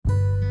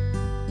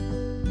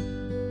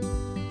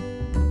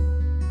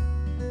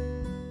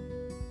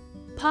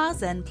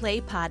Pause and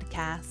Play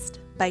Podcast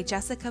by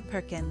Jessica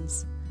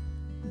Perkins.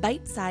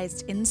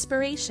 Bite-sized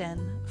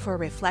inspiration for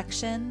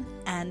reflection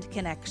and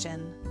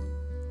connection.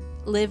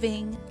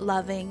 Living,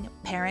 loving,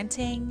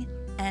 parenting,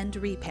 and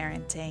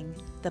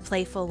reparenting the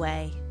playful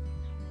way.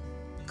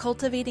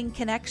 Cultivating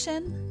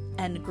connection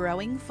and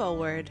growing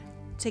forward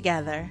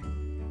together.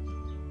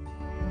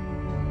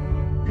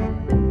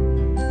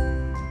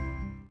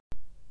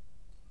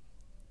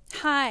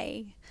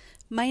 Hi,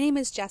 my name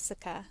is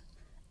Jessica.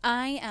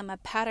 I am a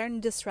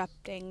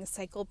pattern-disrupting,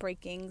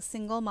 cycle-breaking,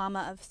 single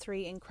mama of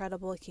 3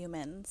 incredible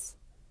humans.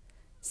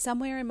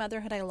 Somewhere in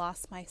motherhood I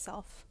lost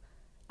myself.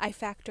 I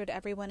factored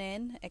everyone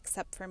in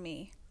except for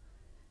me.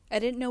 I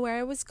didn't know where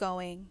I was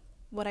going,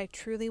 what I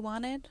truly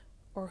wanted,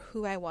 or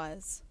who I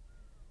was.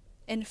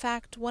 In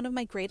fact, one of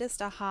my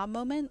greatest aha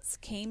moments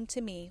came to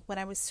me when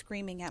I was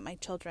screaming at my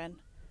children.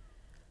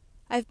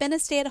 I've been a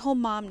stay-at-home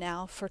mom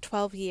now for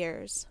 12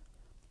 years.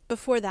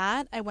 Before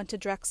that, I went to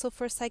Drexel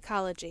for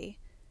psychology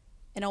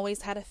and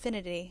always had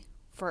affinity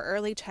for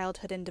early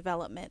childhood and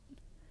development.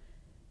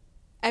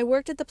 I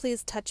worked at the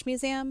Please Touch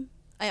Museum.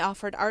 I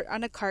offered art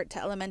on a cart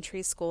to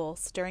elementary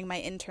schools during my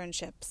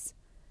internships.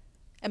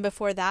 And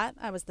before that,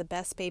 I was the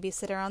best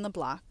babysitter on the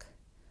block.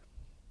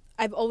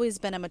 I've always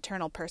been a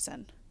maternal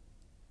person.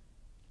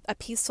 A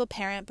peaceful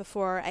parent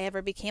before I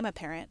ever became a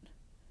parent.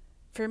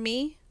 For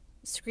me,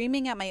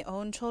 screaming at my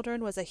own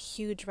children was a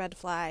huge red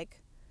flag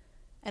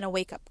and a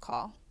wake-up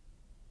call.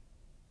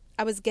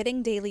 I was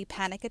getting daily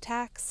panic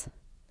attacks,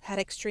 had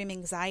extreme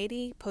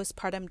anxiety,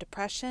 postpartum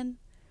depression,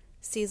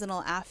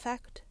 seasonal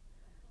affect.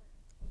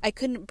 I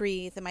couldn't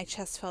breathe and my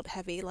chest felt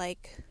heavy,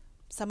 like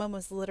someone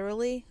was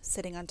literally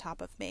sitting on top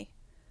of me.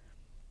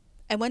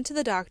 I went to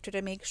the doctor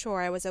to make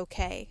sure I was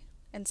okay,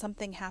 and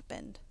something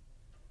happened.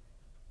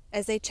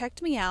 As they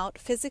checked me out,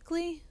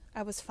 physically,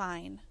 I was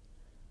fine,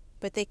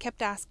 but they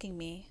kept asking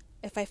me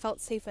if I felt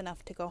safe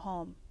enough to go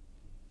home.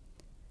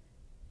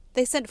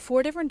 They sent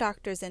 4 different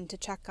doctors in to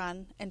check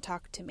on and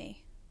talk to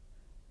me.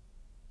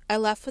 I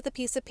left with a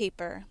piece of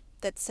paper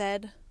that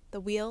said, "The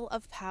wheel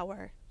of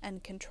power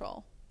and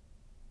control."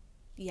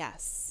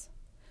 Yes,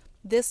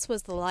 this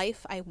was the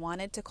life I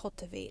wanted to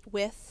cultivate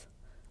with,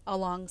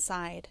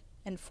 alongside,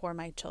 and for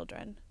my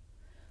children.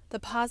 The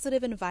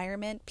positive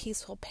environment,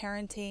 peaceful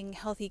parenting,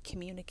 healthy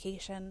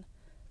communication,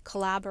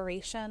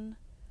 collaboration,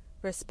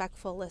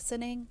 respectful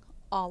listening,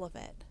 all of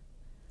it.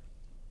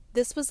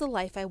 This was the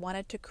life I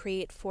wanted to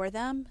create for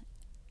them,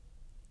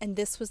 and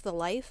this was the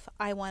life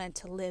I wanted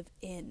to live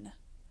in.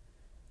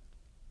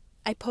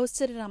 I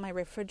posted it on my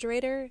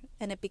refrigerator,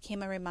 and it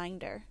became a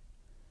reminder.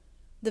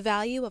 The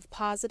value of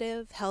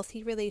positive,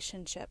 healthy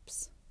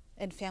relationships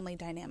and family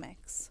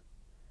dynamics.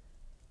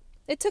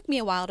 It took me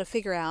a while to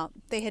figure out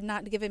they had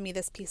not given me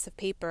this piece of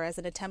paper as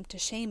an attempt to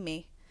shame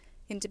me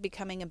into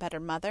becoming a better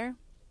mother.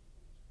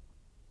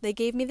 They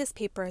gave me this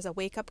paper as a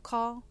wake-up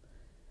call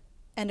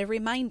and a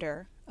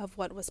reminder of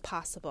what was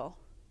possible.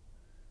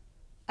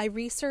 I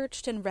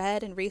researched and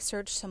read and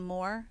researched some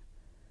more.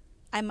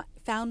 I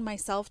found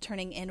myself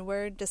turning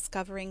inward,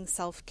 discovering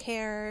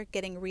self-care,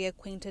 getting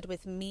reacquainted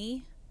with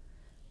me,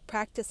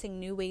 practicing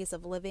new ways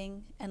of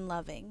living and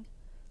loving,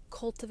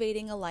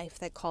 cultivating a life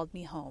that called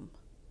me home.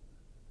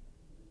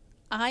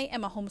 I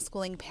am a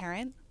homeschooling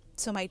parent,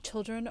 so my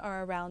children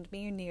are around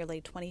me nearly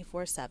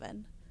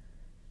 24/7.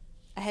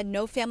 I had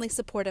no family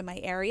support in my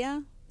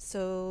area,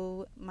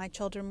 so my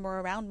children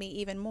were around me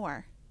even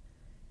more.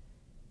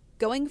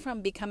 Going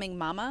from becoming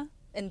Mama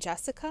and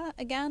Jessica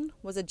again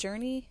was a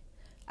journey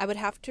I would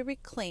have to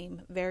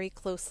reclaim very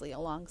closely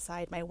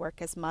alongside my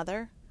work as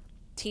mother,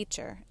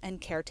 teacher,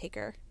 and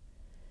caretaker.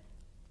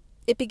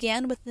 It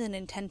began with an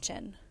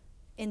intention: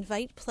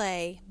 invite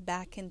play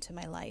back into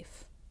my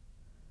life.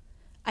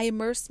 I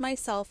immersed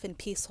myself in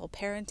peaceful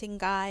parenting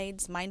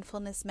guides,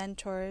 mindfulness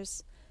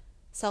mentors,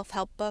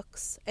 self-help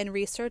books, and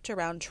research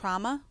around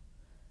trauma,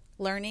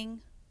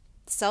 learning,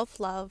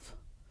 self-love,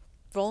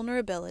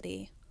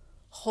 vulnerability,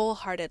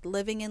 wholehearted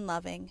living and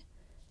loving,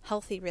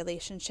 healthy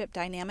relationship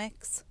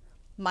dynamics,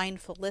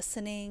 mindful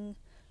listening,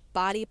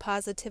 body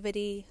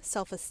positivity,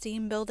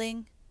 self-esteem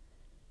building.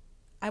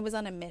 I was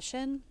on a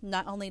mission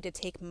not only to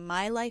take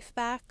my life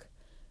back,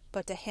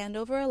 but to hand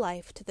over a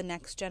life to the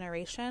next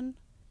generation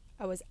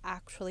I was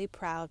actually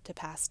proud to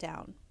pass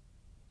down.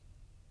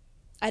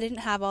 I didn't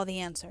have all the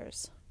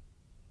answers.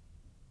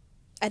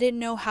 I didn't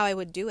know how I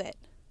would do it,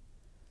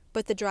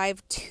 but the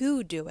drive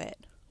to do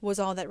it was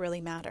all that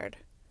really mattered.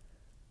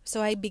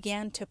 So I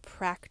began to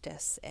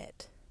practice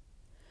it.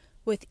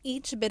 With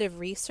each bit of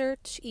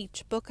research,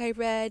 each book I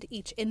read,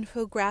 each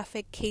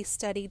infographic, case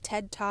study,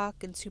 TED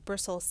Talk, and Super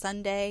Soul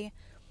Sunday,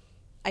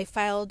 I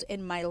filed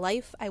in my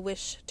Life I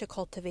Wish to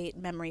Cultivate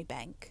memory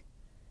bank.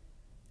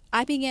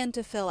 I began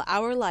to fill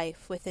our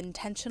life with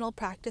intentional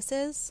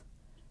practices,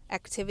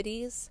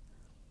 activities,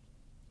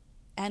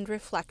 and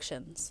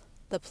reflections,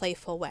 the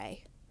playful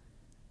way.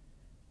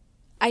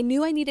 I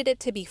knew I needed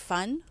it to be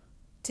fun,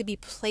 to be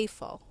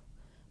playful.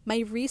 My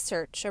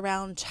research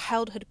around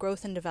childhood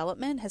growth and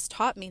development has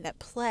taught me that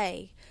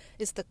play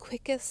is the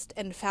quickest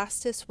and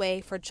fastest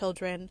way for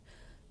children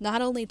not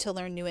only to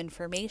learn new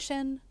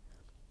information,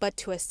 but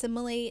to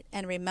assimilate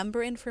and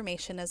remember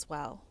information as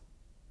well.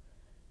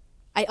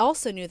 I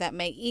also knew that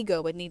my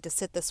ego would need to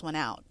sit this one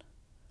out.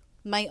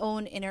 My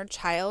own inner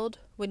child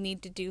would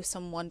need to do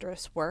some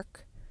wondrous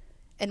work,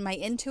 and my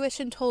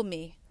intuition told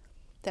me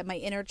that my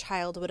inner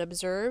child would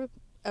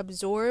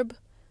absorb,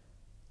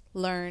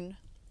 learn,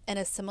 and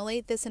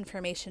assimilate this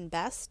information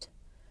best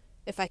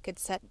if I could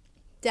set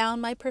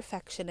down my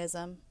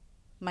perfectionism,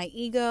 my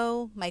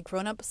ego, my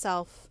grown-up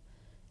self,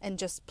 and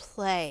just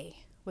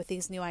play with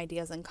these new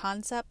ideas and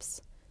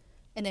concepts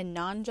in a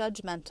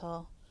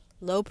non-judgmental,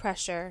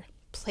 low-pressure,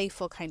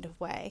 playful kind of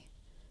way,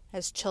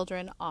 as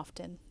children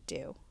often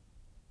do.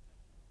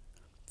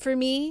 For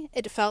me,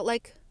 it felt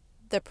like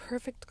the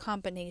perfect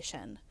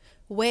combination,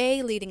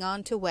 way leading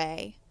on to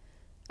way.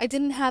 I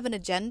didn't have an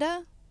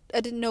agenda. I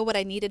didn't know what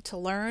I needed to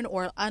learn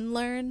or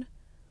unlearn,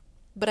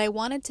 but I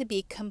wanted to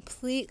be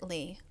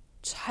completely,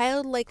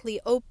 childlikely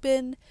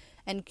open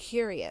and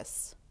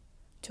curious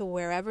to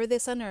wherever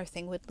this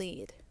unearthing would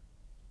lead.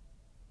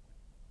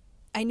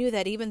 I knew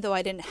that even though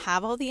I didn't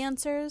have all the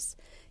answers,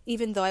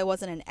 even though I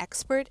wasn't an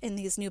expert in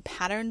these new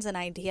patterns and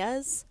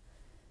ideas,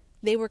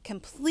 they were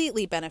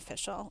completely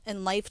beneficial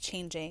and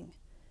life-changing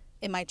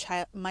in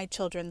my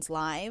children's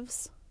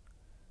lives.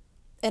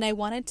 And I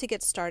wanted to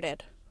get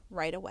started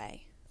right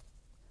away,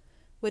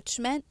 which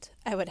meant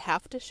I would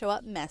have to show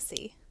up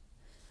messy.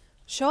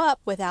 Show up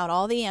without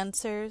all the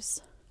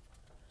answers.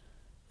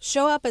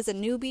 Show up as a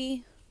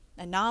newbie,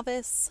 a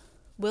novice,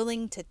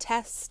 willing to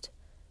test,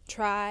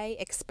 try,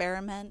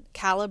 experiment,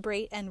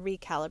 calibrate, and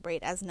recalibrate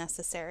as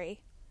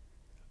necessary.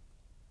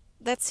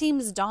 That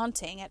seems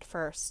daunting at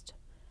first,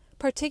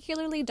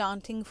 particularly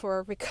daunting for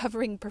a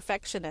recovering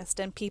perfectionist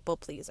and people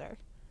pleaser.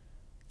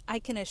 I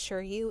can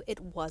assure you it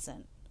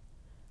wasn't.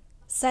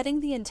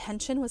 Setting the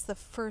intention was the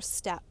first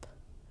step,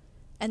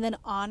 and then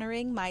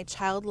honoring my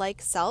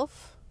childlike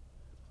self,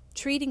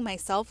 treating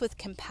myself with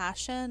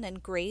compassion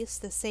and grace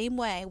the same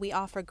way we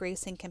offer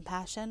grace and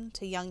compassion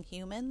to young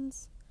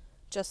humans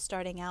just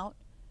starting out,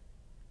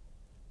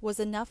 was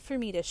enough for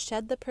me to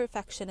shed the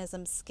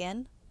perfectionism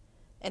skin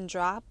and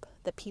drop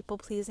the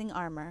people-pleasing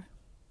armor.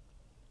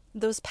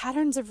 Those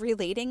patterns of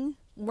relating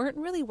weren't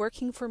really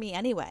working for me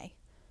anyway.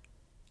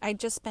 I'd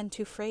just been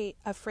too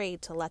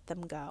afraid to let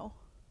them go.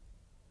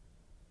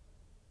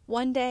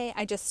 One day,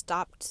 I just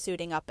stopped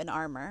suiting up in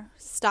armor,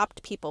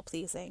 stopped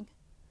people-pleasing.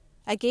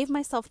 I gave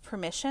myself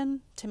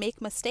permission to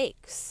make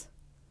mistakes,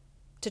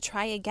 to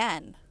try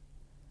again,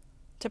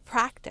 to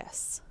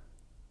practice,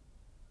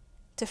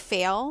 to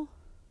fail,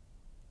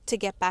 to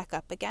get back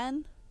up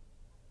again.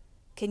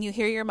 Can you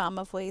hear your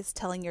mama voice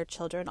telling your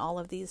children all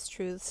of these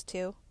truths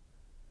too?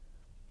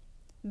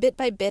 Bit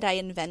by bit, I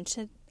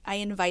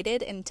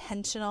invited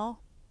intentional,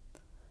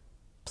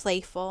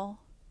 playful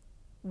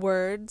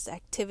words,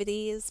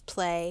 activities,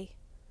 play,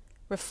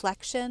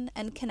 reflection,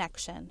 and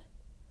connection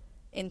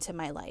into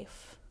my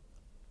life.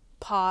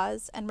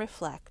 Pause and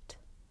reflect,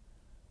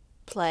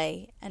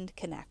 play and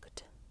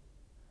connect.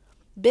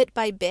 Bit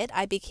by bit,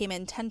 I became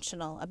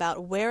intentional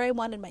about where I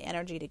wanted my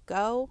energy to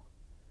go.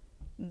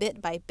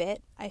 Bit by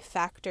bit, I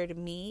factored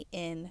me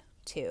in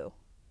too.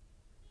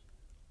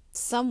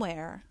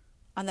 Somewhere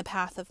on the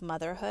path of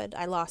motherhood,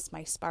 I lost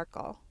my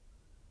sparkle.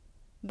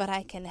 But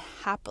I can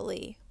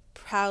happily,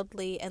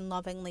 proudly, and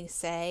lovingly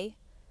say,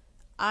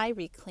 I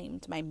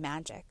reclaimed my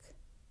magic.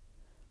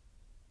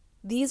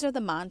 These are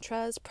the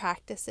mantras,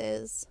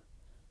 practices,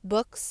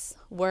 books,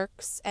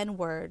 works, and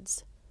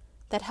words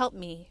that help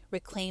me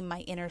reclaim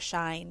my inner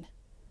shine.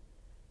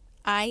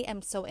 I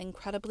am so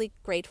incredibly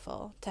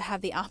grateful to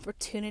have the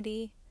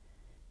opportunity,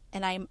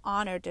 and I am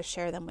honored to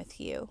share them with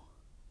you.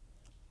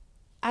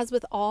 As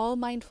with all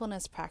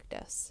mindfulness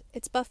practice,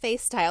 it's buffet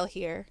style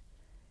here.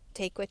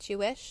 Take what you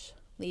wish,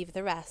 leave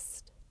the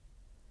rest.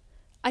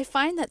 I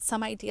find that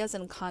some ideas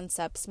and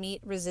concepts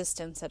meet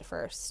resistance at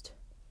first.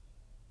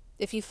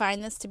 If you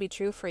find this to be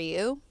true for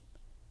you,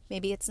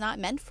 maybe it's not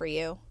meant for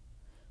you.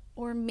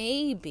 Or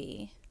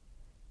maybe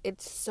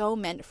it's so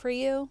meant for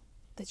you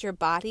that your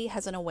body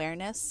has an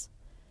awareness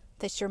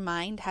that your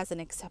mind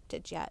hasn't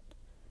accepted yet.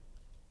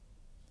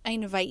 I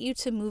invite you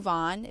to move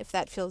on if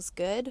that feels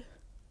good,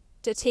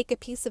 to take a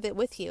piece of it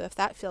with you if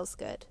that feels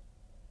good,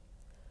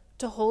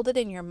 to hold it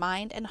in your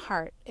mind and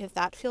heart if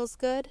that feels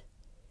good,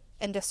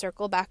 and to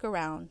circle back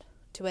around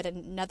to it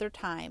another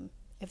time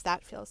if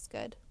that feels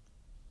good.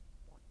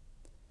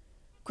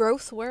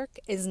 Growth work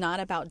is not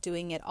about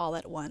doing it all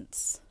at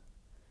once.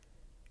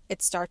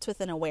 It starts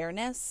with an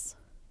awareness,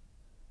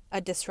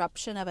 a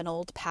disruption of an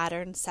old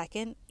pattern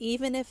second,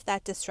 even if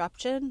that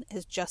disruption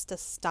is just a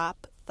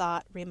stop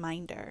thought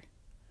reminder.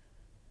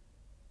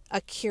 A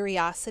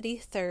curiosity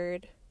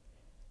third,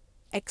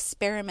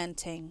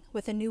 experimenting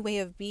with a new way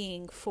of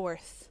being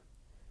fourth,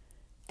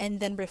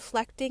 and then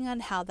reflecting on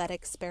how that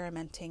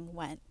experimenting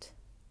went.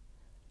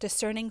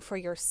 Discerning for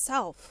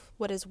yourself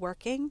what is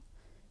working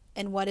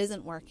and what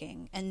isn't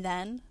working, and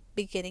then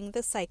beginning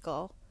the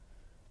cycle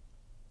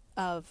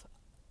of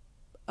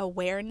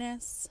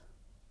awareness,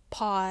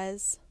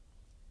 pause,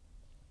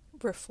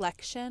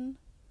 reflection,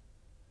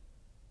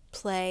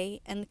 play,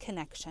 and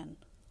connection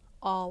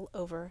all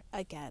over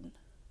again.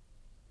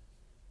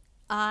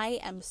 I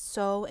am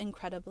so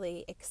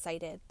incredibly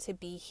excited to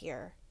be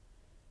here,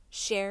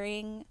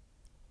 sharing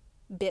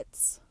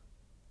bits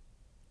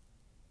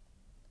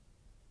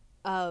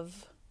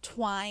of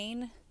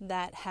twine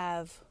that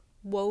have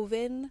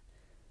woven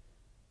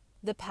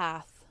the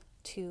path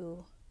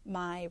to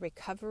my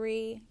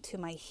recovery, to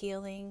my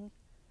healing,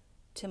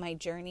 to my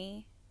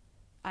journey.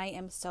 I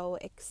am so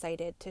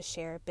excited to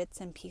share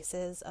bits and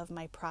pieces of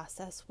my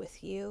process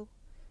with you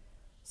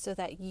so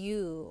that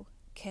you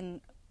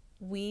can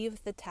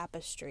weave the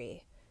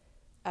tapestry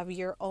of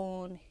your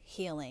own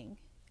healing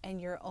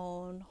and your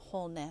own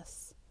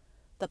wholeness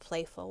the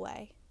playful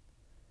way.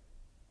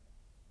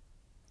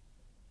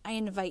 I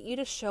invite you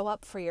to show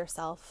up for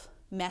yourself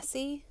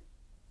messy.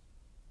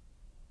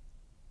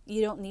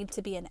 You don't need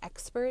to be an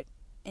expert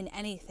in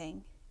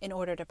anything in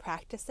order to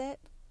practice it.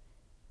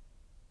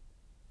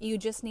 You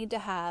just need to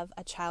have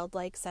a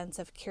childlike sense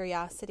of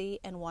curiosity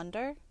and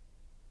wonder.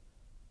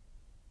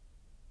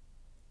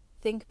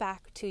 Think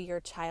back to your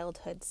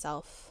childhood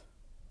self.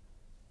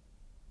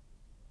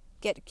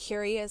 Get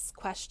curious,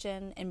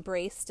 question,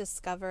 embrace,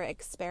 discover,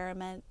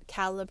 experiment,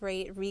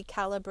 calibrate,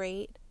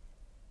 recalibrate.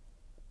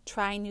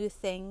 Try new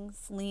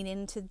things, lean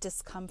into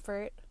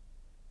discomfort.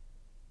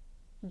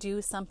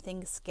 Do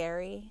something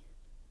scary.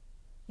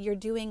 You're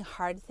doing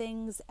hard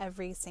things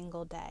every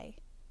single day.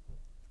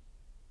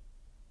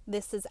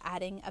 This is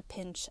adding a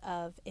pinch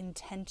of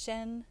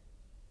intention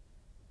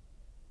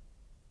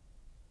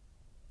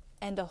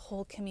and a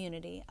whole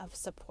community of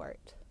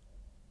support.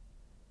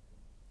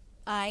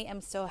 I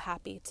am so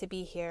happy to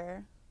be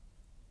here,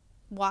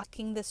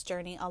 walking this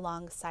journey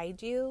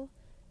alongside you,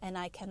 and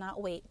I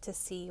cannot wait to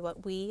see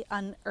what we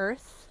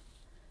unearth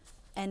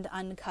and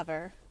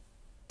uncover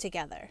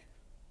together.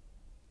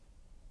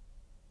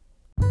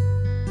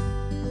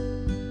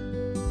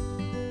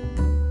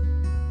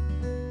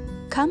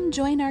 Come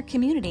join our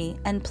community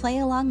and play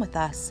along with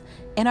us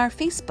in our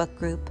Facebook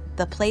group,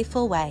 The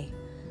Playful Way.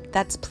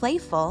 That's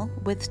playful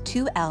with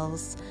 2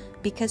 L's,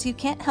 because you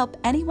can't help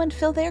anyone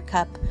fill their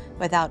cup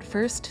without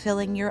first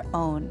filling your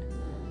own.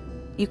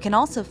 You can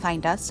also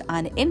find us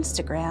on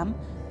Instagram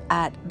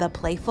at The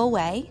Playful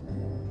Way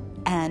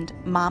and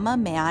Mama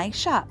May I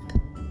Shop.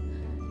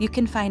 You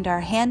can find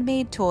our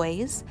handmade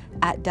toys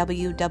at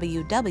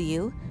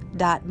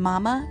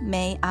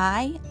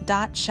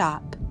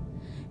www.mamamayi.shop.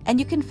 And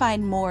you can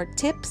find more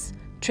tips,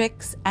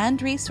 tricks,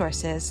 and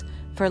resources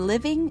for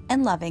living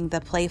and loving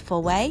the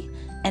playful way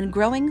and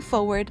growing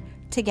forward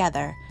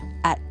together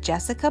at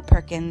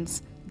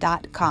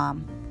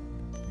jessicaperkins.com.